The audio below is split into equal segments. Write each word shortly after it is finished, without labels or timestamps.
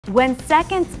When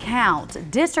seconds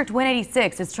count, District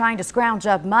 186 is trying to scrounge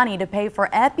up money to pay for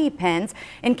EpiPens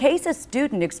in case a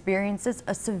student experiences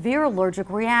a severe allergic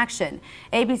reaction.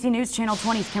 ABC News Channel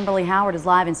 20's Kimberly Howard is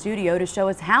live in studio to show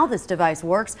us how this device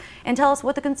works and tell us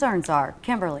what the concerns are.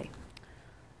 Kimberly.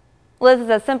 Liz, is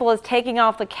as simple as taking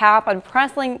off the cap and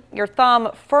pressing your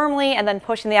thumb firmly and then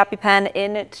pushing the EpiPen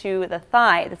into the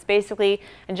thigh. This basically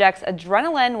injects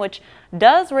adrenaline, which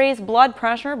does raise blood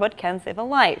pressure but can save a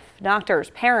life.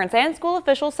 Doctors, parents, and school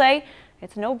officials say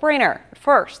it's a no-brainer. But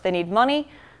first, they need money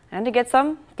and to get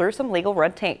some through some legal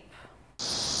red tape.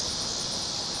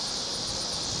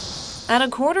 At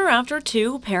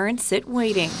 2:15, parents sit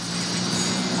waiting.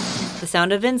 The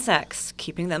sound of insects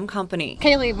keeping them company.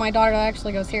 Kaylee, my daughter that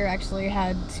actually goes here, actually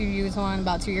had to use one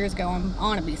about 2 years ago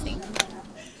on a bee sting.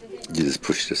 You just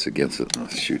push this against it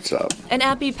and it shoots up. An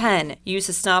EpiPen used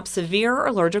to stop severe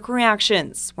allergic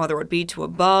reactions, whether it be to a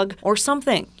bug or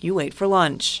something you ate for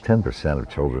lunch. 10% of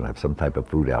children have some type of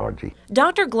food allergy.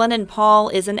 Dr. Glennon Paul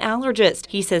is an allergist.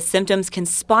 He says symptoms can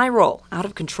spiral out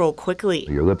of control quickly.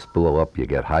 Your lips blow up, you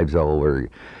get hives all over,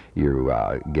 you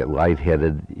get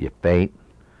lightheaded, you faint.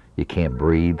 You can't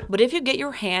breathe. But if you get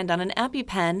your hand on an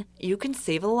EpiPen, you can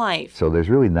save a life. So there's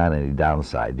really not any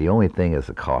downside. The only thing is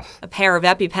the cost. A pair of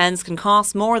EpiPens can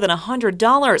cost more than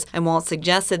 $100, and while it's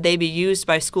suggested they be used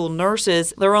by school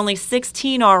nurses, there are only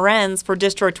 16 RNs for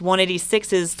District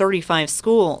 186's 35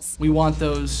 schools. We want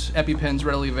those EpiPens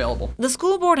readily available. The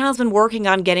school board has been working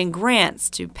on getting grants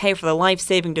to pay for the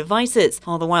life-saving devices,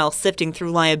 all the while sifting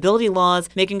through liability laws,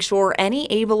 making sure any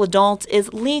able adult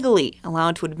is legally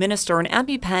allowed to administer an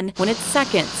EpiPen when it's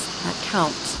seconds that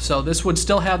count. So this would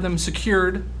still have them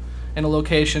secured in a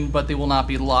location, but they will not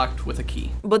be locked with a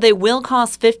key. But they will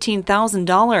cost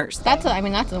 $15,000. That's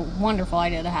a wonderful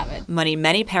idea to have it. Money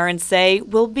many parents say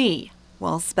will be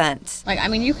well spent.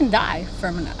 You can die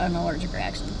from an allergic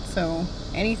reaction, so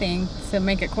anything to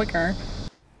make it quicker.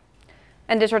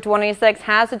 And District 186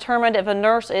 has determined if a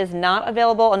nurse is not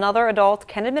available, another adult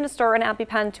can administer an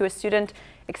EpiPen to a student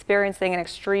experiencing an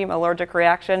extreme allergic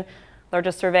reaction. They're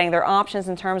just surveying their options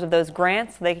in terms of those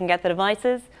grants so they can get the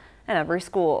devices in every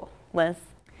school. Liz?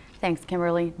 Thanks,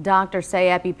 Kimberly. Doctors say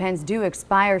EpiPens do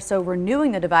expire, so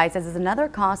renewing the devices is another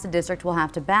cost the district will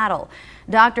have to battle.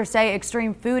 Doctors say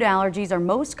extreme food allergies are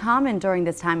most common during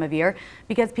this time of year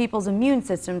because people's immune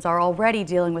systems are already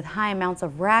dealing with high amounts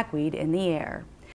of ragweed in the air.